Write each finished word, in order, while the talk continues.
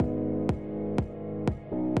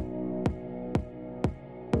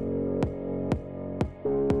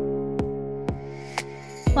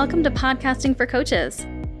Welcome to Podcasting for Coaches.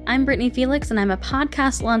 I'm Brittany Felix, and I'm a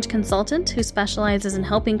podcast launch consultant who specializes in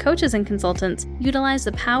helping coaches and consultants utilize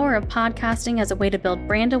the power of podcasting as a way to build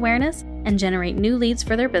brand awareness and generate new leads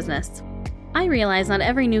for their business. I realize not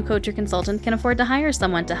every new coach or consultant can afford to hire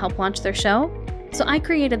someone to help launch their show, so I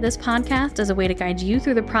created this podcast as a way to guide you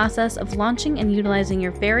through the process of launching and utilizing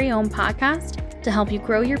your very own podcast to help you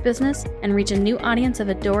grow your business and reach a new audience of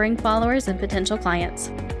adoring followers and potential clients.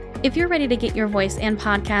 If you're ready to get your voice and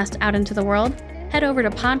podcast out into the world, head over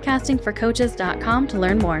to podcastingforcoaches.com to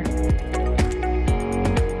learn more.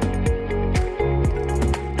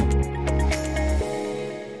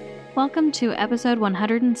 Welcome to episode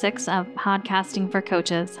 106 of Podcasting for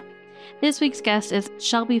Coaches. This week's guest is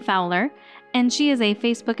Shelby Fowler, and she is a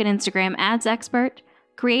Facebook and Instagram ads expert,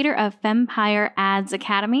 creator of Fempire Ads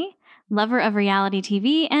Academy, lover of reality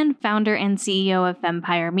TV, and founder and CEO of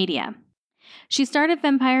Fempire Media. She started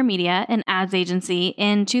Fempire Media, an ads agency,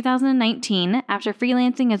 in 2019 after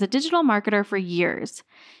freelancing as a digital marketer for years.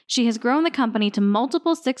 She has grown the company to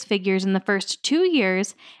multiple six figures in the first 2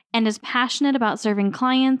 years and is passionate about serving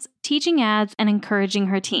clients, teaching ads, and encouraging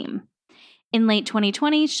her team. In late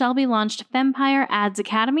 2020, Shelby launched Fempire Ads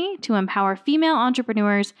Academy to empower female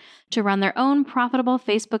entrepreneurs to run their own profitable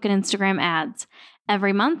Facebook and Instagram ads.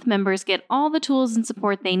 Every month, members get all the tools and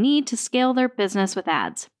support they need to scale their business with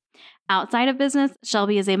ads. Outside of business,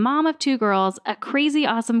 Shelby is a mom of 2 girls, a crazy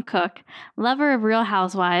awesome cook, lover of Real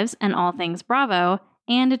Housewives and all things Bravo,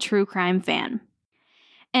 and a true crime fan.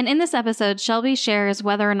 And in this episode, Shelby shares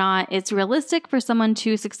whether or not it's realistic for someone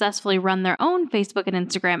to successfully run their own Facebook and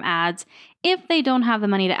Instagram ads if they don't have the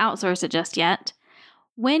money to outsource it just yet,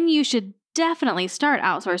 when you should definitely start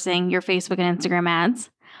outsourcing your Facebook and Instagram ads,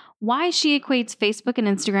 why she equates Facebook and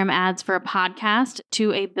Instagram ads for a podcast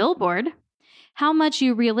to a billboard, how much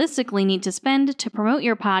you realistically need to spend to promote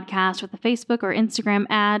your podcast with a Facebook or Instagram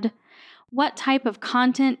ad, what type of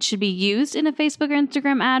content should be used in a Facebook or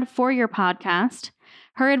Instagram ad for your podcast,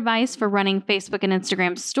 her advice for running Facebook and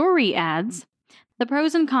Instagram story ads, the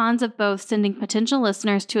pros and cons of both sending potential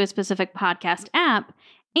listeners to a specific podcast app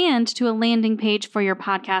and to a landing page for your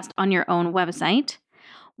podcast on your own website,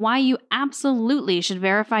 why you absolutely should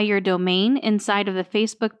verify your domain inside of the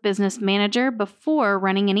Facebook Business Manager before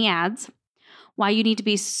running any ads, why you need to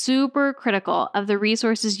be super critical of the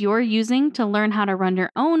resources you're using to learn how to run your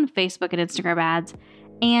own Facebook and Instagram ads,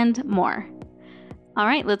 and more. All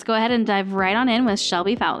right, let's go ahead and dive right on in with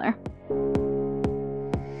Shelby Fowler.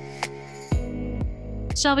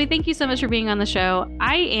 Shelby, thank you so much for being on the show.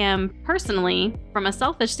 I am personally, from a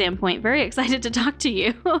selfish standpoint, very excited to talk to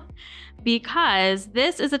you because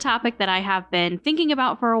this is a topic that I have been thinking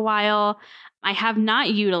about for a while. I have not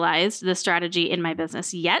utilized this strategy in my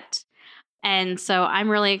business yet. And so I'm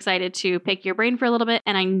really excited to pick your brain for a little bit.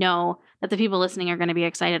 And I know that the people listening are going to be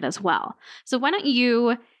excited as well. So why don't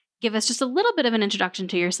you give us just a little bit of an introduction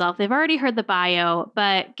to yourself? They've already heard the bio,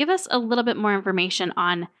 but give us a little bit more information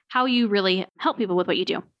on how you really help people with what you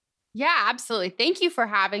do. Yeah, absolutely. Thank you for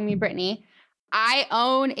having me, Brittany. I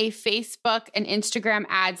own a Facebook and Instagram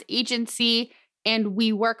ads agency, and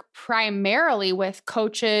we work primarily with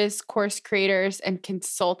coaches, course creators, and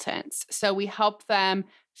consultants. So we help them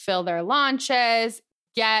fill their launches,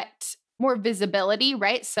 get more visibility,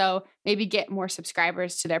 right? So maybe get more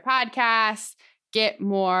subscribers to their podcasts, get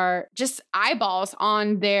more just eyeballs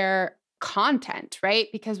on their content, right?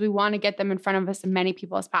 Because we want to get them in front of as many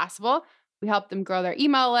people as possible. We help them grow their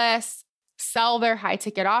email lists, sell their high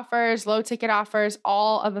ticket offers, low ticket offers,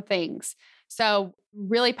 all of the things. So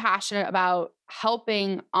really passionate about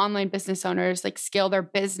helping online business owners like scale their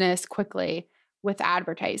business quickly with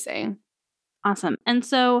advertising. Awesome. And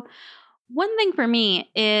so one thing for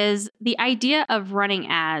me is the idea of running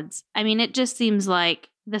ads. I mean, it just seems like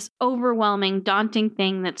this overwhelming, daunting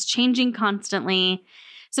thing that's changing constantly.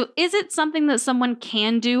 So is it something that someone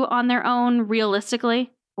can do on their own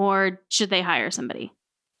realistically, or should they hire somebody?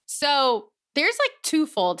 So there's like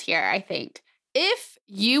twofold here, I think. If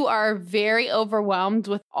you are very overwhelmed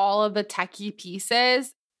with all of the techie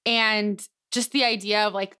pieces and just the idea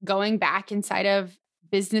of like going back inside of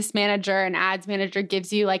Business Manager and Ads Manager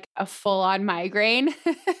gives you like a full-on migraine,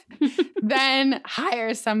 then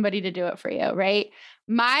hire somebody to do it for you, right?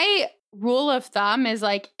 My rule of thumb is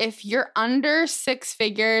like, if you're under 6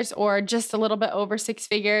 figures or just a little bit over 6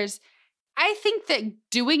 figures, I think that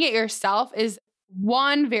doing it yourself is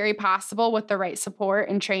one, very possible with the right support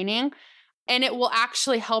and training. And it will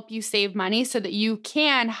actually help you save money so that you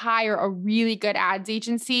can hire a really good ads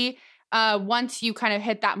agency once you kind of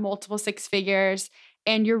hit that multiple 6 figures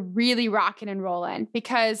and you're really rocking and rolling.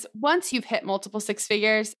 Because once you've hit multiple 6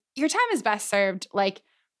 figures, your time is best served like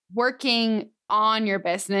working on your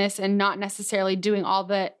business and not necessarily doing all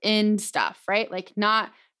the in stuff, right? Like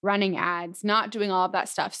not running ads, not doing all of that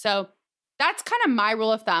stuff. So that's kind of my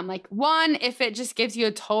rule of thumb. Like one, if it just gives you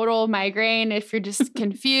a total migraine, if you're just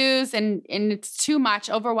confused and it's too much,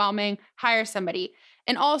 overwhelming, hire somebody.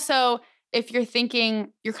 And also, if you're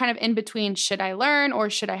thinking you're kind of in between, should I learn or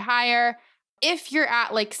should I hire? If you're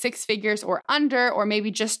at like 6 figures or under, or maybe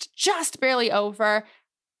just barely over,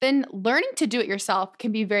 then learning to do it yourself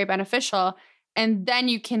can be very beneficial. And then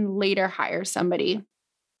you can later hire somebody.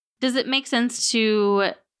 Does it make sense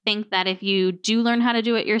to think that if you do learn how to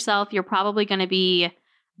do it yourself, you're probably going to be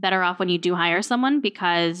better off when you do hire someone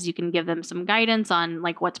because you can give them some guidance on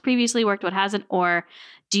like what's previously worked, what hasn't? Or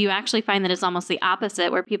do you actually find that it's almost the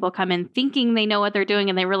opposite where people come in thinking they know what they're doing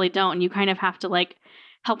and they really don't? And you kind of have to like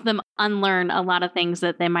help them unlearn a lot of things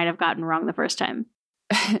that they might have gotten wrong the first time.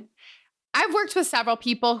 I've worked with several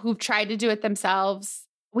people who've tried to do it themselves.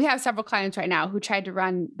 We have several clients right now who tried to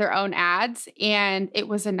run their own ads and it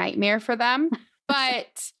was a nightmare for them.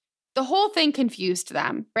 But the whole thing confused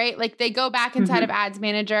them, right? Like they go back inside of Ads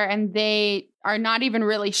Manager and they are not even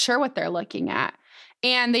really sure what they're looking at.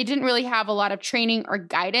 And they didn't really have a lot of training or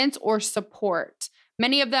guidance or support.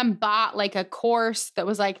 Many of them bought like a course that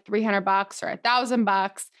was like $300 or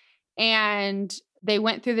 $1,000 and they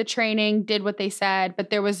went through the training, did what they said, but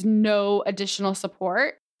there was no additional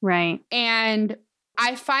support. Right. And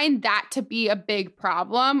I find that to be a big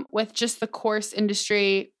problem with just the course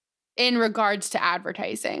industry in regards to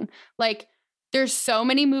advertising. Like there's so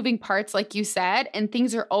many moving parts, like you said, and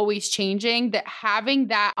things are always changing that having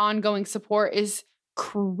that ongoing support is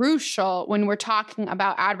crucial when we're talking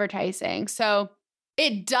about advertising. So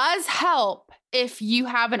it does help if you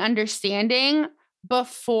have an understanding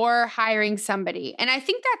before hiring somebody. And I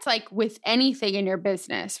think that's like with anything in your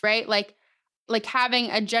business, right? Like having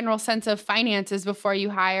a general sense of finances before you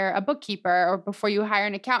hire a bookkeeper or before you hire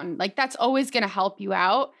an accountant. Like that's always going to help you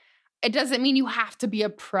out. It doesn't mean you have to be a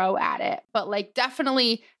pro at it, but like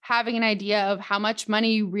definitely having an idea of how much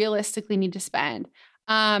money you realistically need to spend.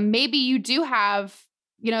 Maybe you do have,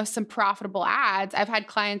 some profitable ads. I've had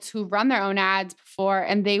clients who run their own ads before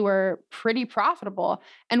and they were pretty profitable.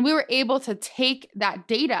 And we were able to take that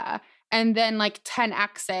data and then like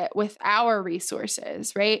 10x it with our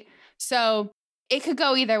resources, right? So it could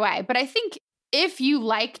go either way. But I think if you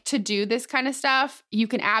like to do this kind of stuff, you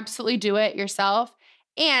can absolutely do it yourself.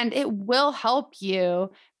 And it will help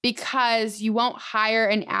you because you won't hire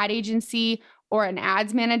an ad agency or an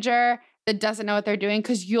ads manager that doesn't know what they're doing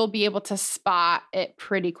because you'll be able to spot it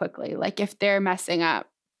pretty quickly, like if they're messing up.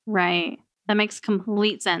 Right. That makes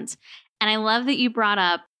complete sense. And I love that you brought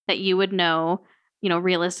up that you would know,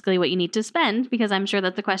 realistically what you need to spend, because I'm sure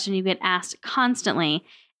that's the question you get asked constantly.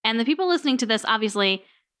 And the people listening to this, obviously,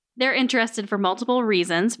 they're interested for multiple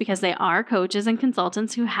reasons because they are coaches and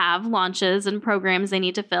consultants who have launches and programs they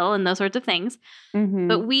need to fill and those sorts of things. Mm-hmm.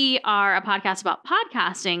 But we are a podcast about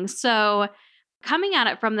podcasting. So coming at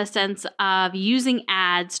it from the sense of using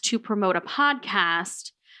ads to promote a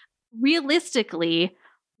podcast, realistically,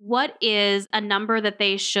 what is a number that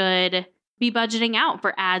they should be budgeting out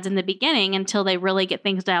for ads in the beginning until they really get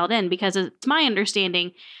things dialed in? Because it's my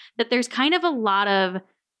understanding that there's kind of a lot of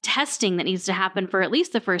testing that needs to happen for at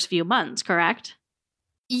least the first few months, correct?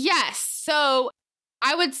 Yes. So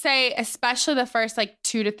I would say, especially the first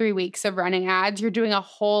 2 to 3 weeks of running ads, you're doing a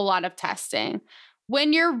whole lot of testing.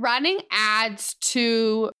 When you're running ads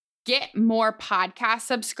to get more podcast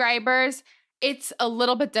subscribers, it's a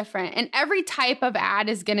little bit different. And every type of ad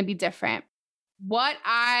is going to be different. What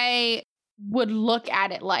I would look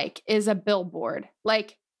at it like is a billboard.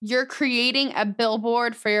 Like you're creating a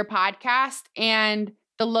billboard for your podcast and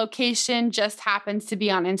the location just happens to be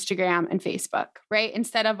on Instagram and Facebook, right?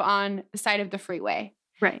 Instead of on the side of the freeway.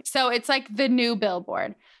 Right. So it's like the new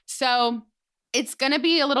billboard. So it's going to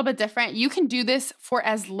be a little bit different. You can do this for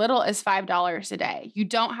as little as $5 a day. You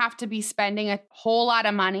don't have to be spending a whole lot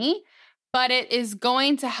of money, but it is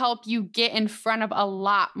going to help you get in front of a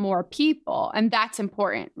lot more people. And that's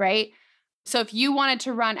important, right? So if you wanted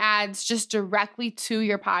to run ads just directly to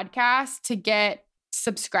your podcast to get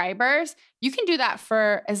subscribers, you can do that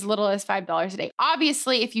for as little as $5 a day.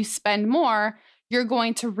 Obviously, if you spend more, you're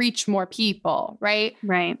going to reach more people, right?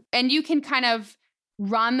 Right. And you can kind of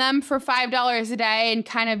run them for $5 a day and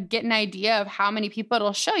kind of get an idea of how many people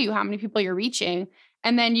it'll show you, how many people you're reaching.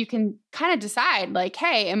 And then you can kind of decide like,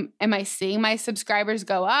 hey, am I seeing my subscribers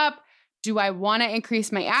go up? Do I want to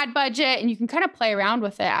increase my ad budget? And you can kind of play around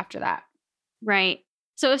with it after that. Right.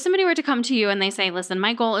 So if somebody were to come to you and they say, listen,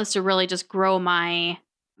 my goal is to really just grow my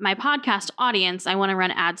podcast audience, I want to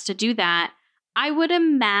run ads to do that. I would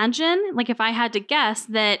imagine, like if I had to guess,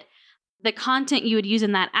 that the content you would use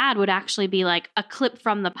in that ad would actually be like a clip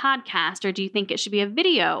from the podcast? Or do you think it should be a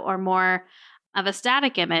video or more of a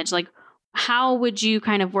static image? Like, how would you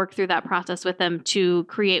kind of work through that process with them to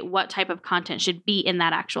create what type of content should be in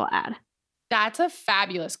that actual ad? That's a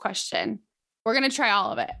fabulous question. We're going to try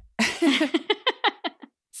all of it.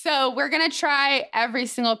 So we're going to try every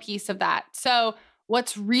single piece of that. So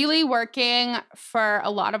what's really working for a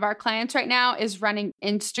lot of our clients right now is running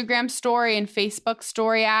Instagram story and Facebook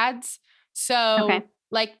story ads. So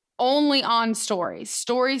like only on stories,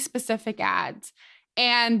 story specific ads.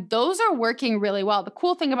 And those are working really well. The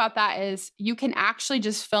cool thing about that is you can actually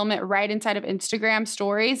just film it right inside of Instagram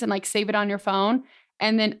stories and like save it on your phone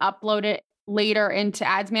and then upload it later into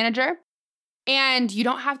Ads Manager. And you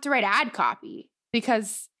don't have to write ad copy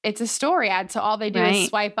because it's a story ad. So all they do is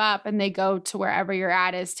swipe up and they go to wherever your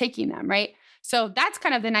ad is taking them, right? So that's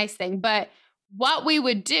kind of the nice thing. But what we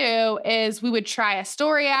would do is we would try a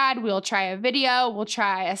story ad. We'll try a video. We'll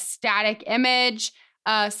try a static image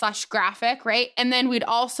 / graphic, right? And then we'd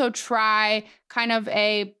also try kind of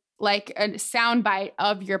a soundbite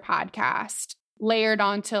of your podcast layered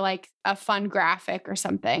onto like a fun graphic or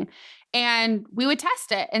something. And we would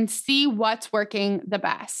test it and see what's working the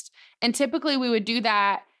best. And typically we would do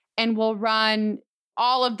that and we'll run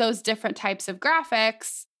all of those different types of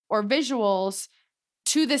graphics or visuals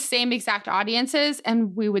to the same exact audiences,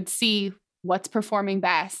 and we would see what's performing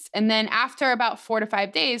best. And then after about 4 to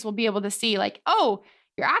 5 days, we'll be able to see like, oh,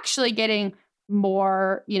 you're actually getting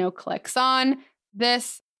more, clicks on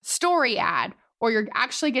this story ad, or you're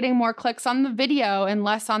actually getting more clicks on the video and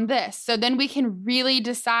less on this. So then we can really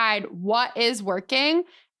decide what is working.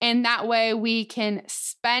 And that way we can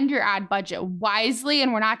spend your ad budget wisely.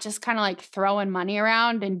 And we're not just kind of like throwing money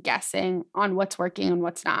around and guessing on what's working and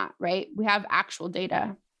what's not, right? We have actual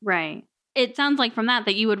data. Right. It sounds like from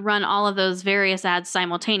that you would run all of those various ads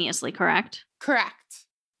simultaneously, correct? Correct.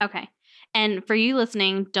 Okay. And for you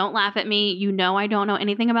listening, don't laugh at me. You know I don't know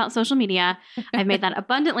anything about social media. I've made that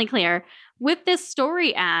abundantly clear. With this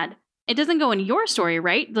story ad, it doesn't go in your story,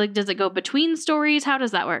 right? Like, does it go between stories? How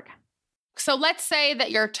does that work? So let's say that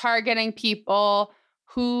you're targeting people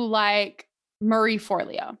who like Marie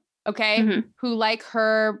Forleo, okay? Mm-hmm. Who like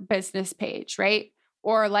her business page, right?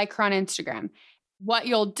 Or like her on Instagram. What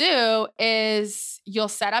you'll do is you'll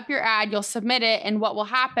set up your ad, you'll submit it, and what will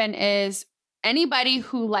happen is anybody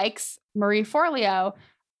who likes Marie Forleo,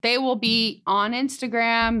 they will be on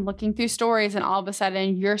Instagram looking through stories, and all of a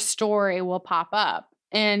sudden your story will pop up.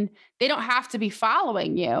 And they don't have to be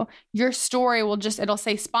following you. Your story will it'll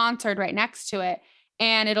say sponsored right next to it.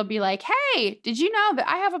 And it'll be like, hey, did you know that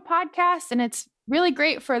I have a podcast and it's really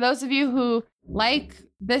great for those of you who like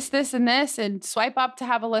this, this, and this, and swipe up to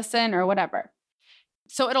have a listen or whatever.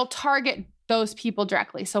 So it'll target those people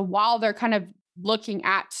directly. So while they're kind of looking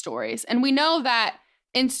at stories, and we know that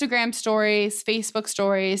Instagram stories, Facebook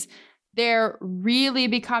stories, they're really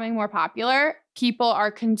becoming more popular. People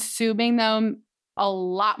are consuming them a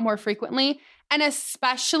lot more frequently. And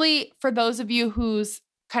especially for those of you whose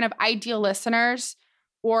kind of ideal listeners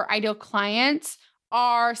or ideal clients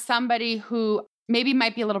are somebody who maybe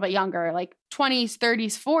might be a little bit younger, like 20s,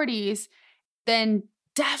 30s, 40s, then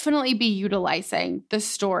definitely be utilizing the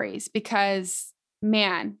stories because,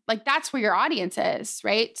 man, like that's where your audience is,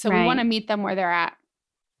 right? So we want to meet them where they're at.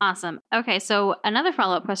 Awesome. Okay. So another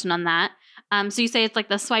follow-up question on that. So you say it's like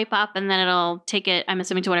the swipe up and then it'll take it, I'm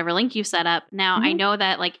assuming, to whatever link you set up. Now, I know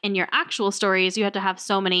that like in your actual stories, you have to have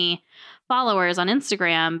so many followers on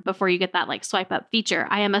Instagram before you get that like swipe up feature.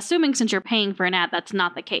 I am assuming since you're paying for an ad, that's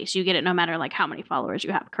not the case. You get it no matter like how many followers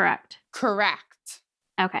you have, correct? Correct.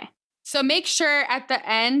 Okay. So make sure at the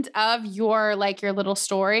end of your little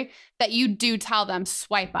story that you do tell them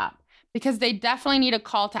swipe up, because they definitely need a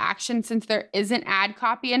call to action since there isn't ad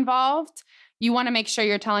copy involved. You want to make sure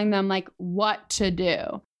you're telling them like what to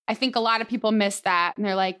do. I think a lot of people miss that and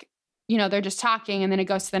they're like, they're just talking and then it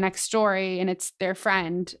goes to the next story and it's their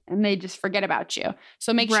friend and they just forget about you.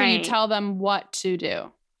 So make sure you tell them what to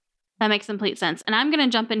do. That makes complete sense. And I'm going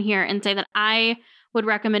to jump in here and say that I would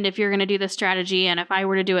recommend, if you're going to do this strategy, and if I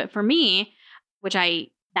were to do it for me,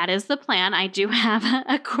 that is the plan. I do have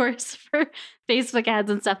a course for Facebook ads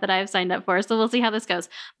and stuff that I've signed up for. So we'll see how this goes.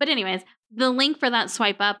 But anyways, the link for that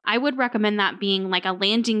swipe up, I would recommend that being like a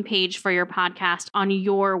landing page for your podcast on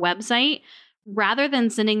your website rather than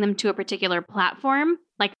sending them to a particular platform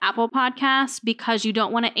like Apple Podcasts, because you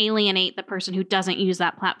don't want to alienate the person who doesn't use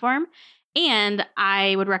that platform. And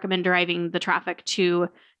I would recommend driving the traffic to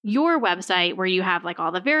your website where you have like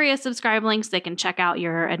all the various subscribe links. They can check out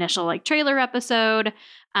your initial like trailer episode,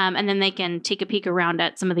 and then they can take a peek around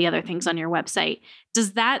at some of the other things on your website.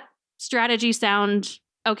 Does that strategy sound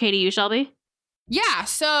okay to you, Shelby? Yeah.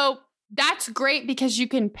 So that's great because you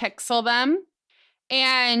can pixel them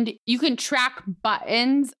and you can track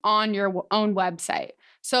buttons on your own website.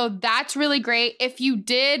 So that's really great. If you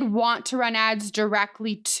did want to run ads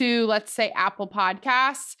directly to, let's say, Apple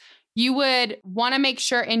Podcasts, you would want to make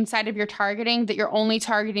sure inside of your targeting that you're only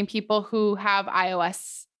targeting people who have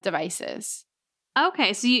iOS devices.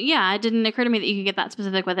 Okay. So yeah, it didn't occur to me that you could get that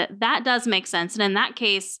specific with it. That does make sense. And in that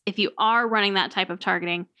case, if you are running that type of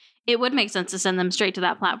targeting, it would make sense to send them straight to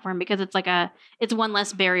that platform because it's one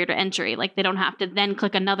less barrier to entry. Like they don't have to then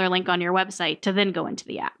click another link on your website to then go into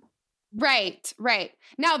the app. Right.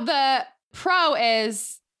 Now, the pro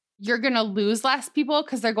is you're going to lose less people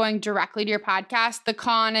because they're going directly to your podcast. The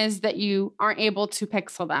con is that you aren't able to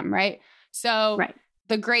pixel them, right? So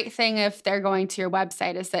the great thing if they're going to your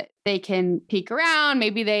website is that they can peek around.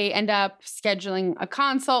 Maybe they end up scheduling a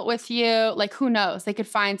consult with you. Like, who knows? They could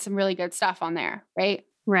find some really good stuff on there, right?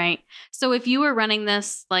 Right. So if you were running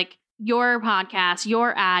this, like your podcast,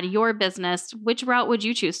 your ad, your business, which route would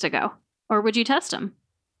you choose to go? Or would you test them?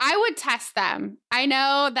 I would test them. I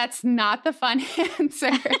know that's not the fun answer,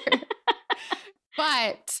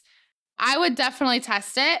 but I would definitely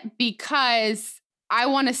test it because I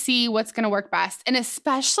want to see what's going to work best. And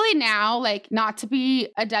especially now, like not to be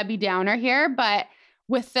a Debbie Downer here, but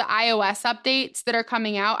with the iOS updates that are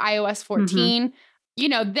coming out, iOS 14, you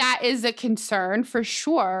know, that is a concern for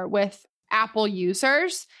sure with Apple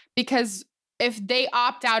users because if they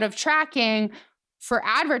opt out of tracking, for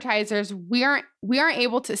advertisers, we aren't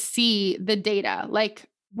able to see the data, like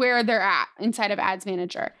where they're at inside of Ads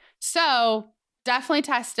Manager. So definitely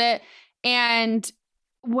test it. And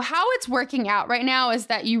how it's working out right now is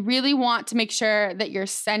that you really want to make sure that you're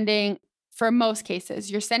sending, for most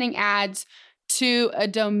cases, you're sending ads to a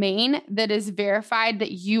domain that is verified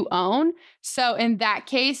that you own. So in that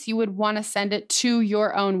case, you would want to send it to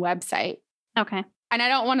your own website. Okay. And I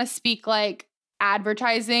don't want to speak like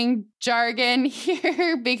advertising jargon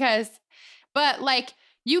here but like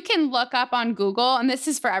you can look up on Google, and this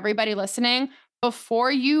is for everybody listening,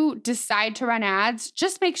 before you decide to run ads,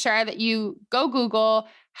 just make sure that you go Google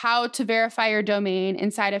how to verify your domain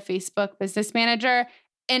inside of Facebook Business Manager,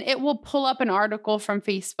 and it will pull up an article from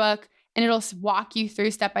Facebook and it'll walk you through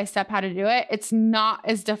step by step how to do it. It's not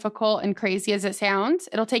as difficult and crazy as it sounds.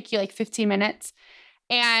 It'll take you like 15 minutes.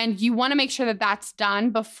 And you want to make sure that that's done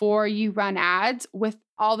before you run ads with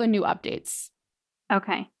all the new updates.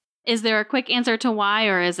 Okay. Is there a quick answer to why,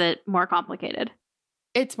 or is it more complicated?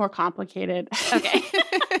 It's more complicated. Okay.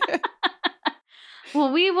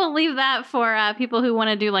 Well, we will leave that for people who want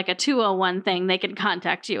to do like a 201 thing. They can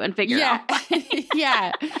contact you and figure out.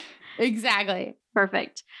 Yeah, exactly.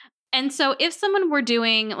 Perfect. And so if someone were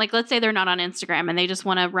doing, like, let's say they're not on Instagram and they just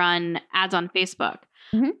want to run ads on Facebook,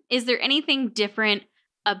 is there anything different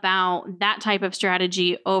about that type of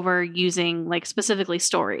strategy over using like specifically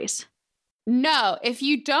stories? No, if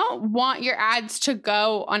you don't want your ads to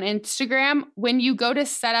go on Instagram, when you go to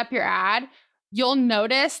set up your ad, you'll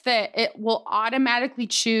notice that it will automatically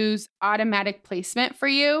choose automatic placement for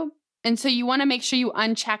you. And so you want to make sure you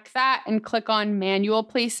uncheck that and click on manual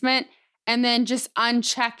placement and then just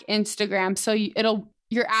uncheck Instagram. So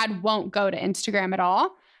your ad won't go to Instagram at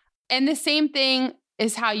all. And the same thing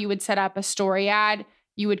is how you would set up a story ad.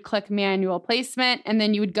 You would click manual placement and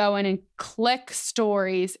then you would go in and click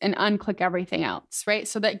stories and unclick everything else, right?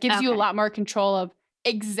 So that gives you a lot more control of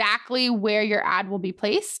exactly where your ad will be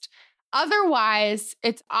placed. Otherwise,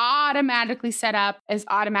 it's automatically set up as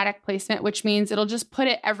automatic placement, which means it'll just put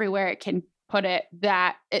it everywhere it can put it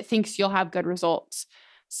that it thinks you'll have good results.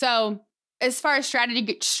 So as far as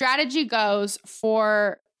strategy goes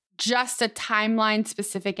for just a timeline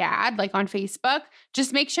specific ad, like on Facebook,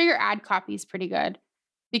 just make sure your ad copy is pretty good.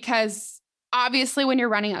 Because obviously when you're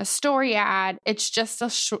running a story ad, it's just a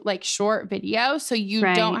short video. So you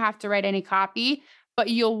don't have to write any copy, but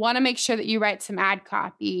you'll want to make sure that you write some ad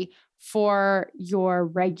copy for your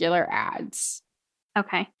regular ads.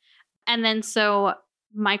 Okay. And then so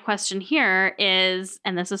my question here is,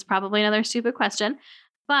 and this is probably another stupid question,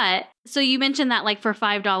 but so you mentioned that like for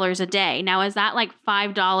 $5 a day. Now, is that like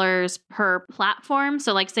 $5 per platform?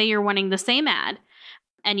 So like say you're wanting the same ad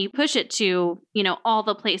and you push it to, all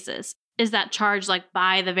the places. Is that charged like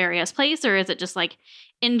by the various place, or is it just like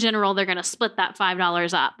in general, they're going to split that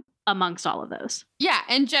 $5 up amongst all of those? Yeah.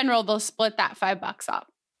 In general, they'll split that $5 up.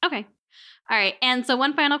 Okay. All right. And so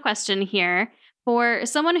one final question here for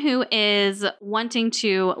someone who is wanting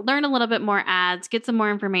to learn a little bit more ads, get some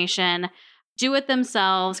more information, do it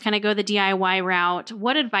themselves, kind of go the DIY route.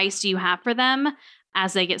 What advice do you have for them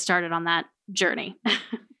as they get started on that journey?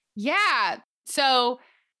 Yeah. So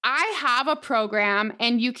I have a program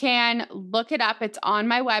and you can look it up. It's on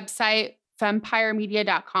my website,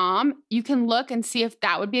 fempiremedia.com. You can look and see if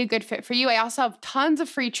that would be a good fit for you. I also have tons of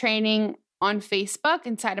free training on Facebook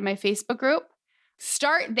inside of my Facebook group.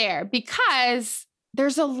 Start there because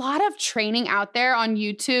there's a lot of training out there on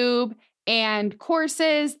YouTube and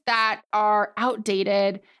courses that are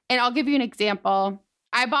outdated. And I'll give you an example.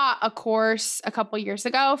 I bought a course a couple years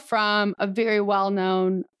ago from a very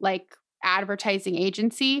well-known advertising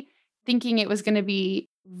agency, thinking it was going to be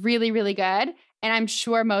really, really good. And I'm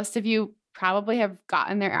sure most of you probably have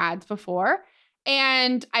gotten their ads before.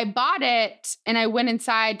 And I bought it and I went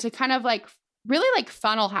inside to kind of really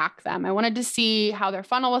funnel hack them. I wanted to see how their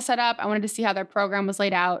funnel was set up. I wanted to see how their program was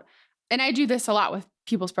laid out. And I do this a lot with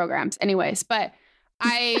people's programs anyways, but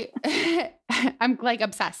I'm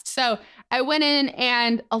obsessed. So I went in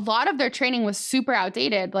and a lot of their training was super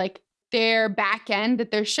outdated. Their back end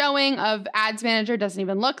that they're showing of Ads Manager doesn't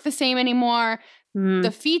even look the same anymore.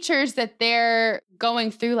 The features that they're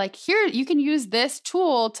going through, here, you can use this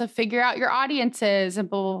tool to figure out your audiences and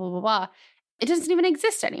blah, blah, blah, blah, blah. It doesn't even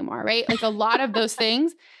exist anymore, right? A lot of those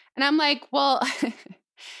things. And I'm like, well,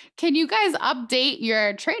 can you guys update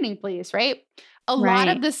your training, please, right? A lot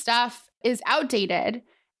of this stuff is outdated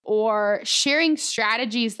or sharing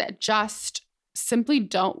strategies that just simply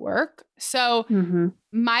don't work. So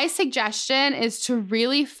my suggestion is to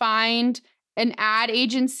really find an ad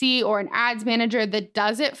agency or an ads manager that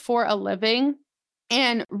does it for a living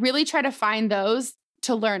and really try to find those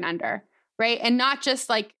to learn under, right? And not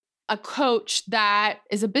just a coach that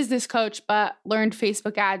is a business coach, but learned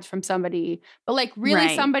Facebook ads from somebody, but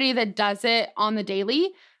really somebody that does it on the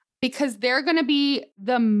daily, because they're going to be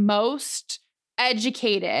the most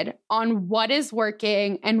educated on what is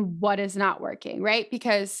working and what is not working, right?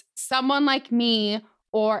 Because someone like me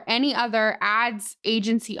or any other ads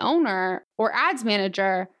agency owner or ads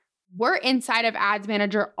manager, we're inside of Ads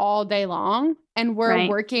Manager all day long and we're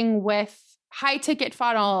working with high ticket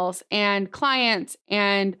funnels and clients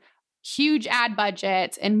and huge ad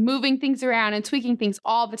budgets and moving things around and tweaking things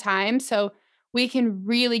all the time. So we can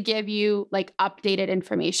really give you updated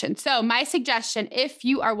information. So my suggestion, if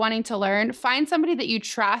you are wanting to learn, find somebody that you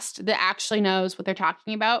trust that actually knows what they're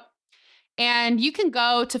talking about. And you can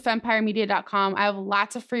go to fempiremedia.com. I have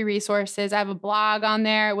lots of free resources. I have a blog on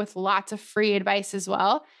there with lots of free advice as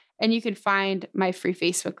well. And you can find my free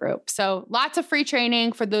Facebook group. So lots of free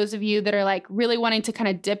training for those of you that are really wanting to kind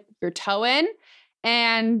of dip your toe in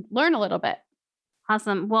and learn a little bit.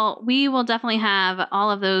 Awesome. Well, we will definitely have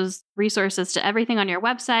all of those resources to everything on your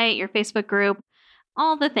website, your Facebook group,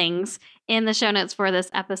 all the things in the show notes for this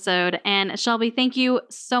episode. And Shelby, thank you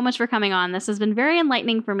so much for coming on. This has been very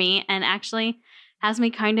enlightening for me and actually has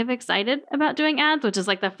me kind of excited about doing ads, which is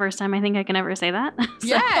the first time I think I can ever say that.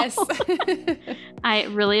 Yes. I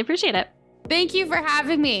really appreciate it. Thank you for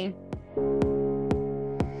having me.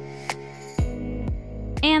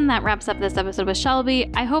 And that wraps up this episode with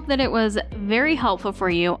Shelby. I hope that it was very helpful for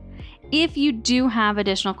you. If you do have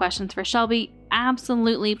additional questions for Shelby,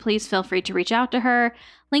 absolutely please feel free to reach out to her.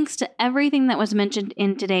 Links to everything that was mentioned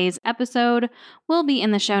in today's episode will be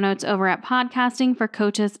in the show notes over at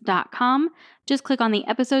podcastingforcoaches.com. Just click on the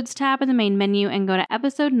episodes tab in the main menu and go to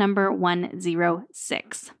episode number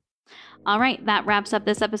 106. All right, that wraps up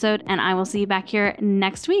this episode, and I will see you back here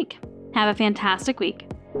next week. Have a fantastic week.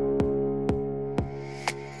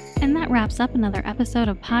 And that wraps up another episode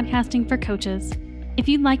of Podcasting for Coaches. If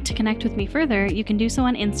you'd like to connect with me further, you can do so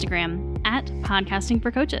on Instagram at Podcasting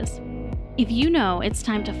for Coaches. If you know it's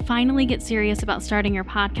time to finally get serious about starting your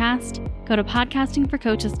podcast, go to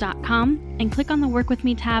podcastingforcoaches.com and click on the Work With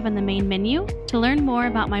Me tab in the main menu to learn more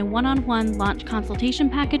about my one-on-one launch consultation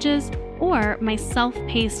packages or my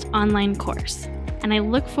self-paced online course. And I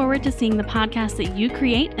look forward to seeing the podcast that you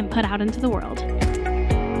create and put out into the world.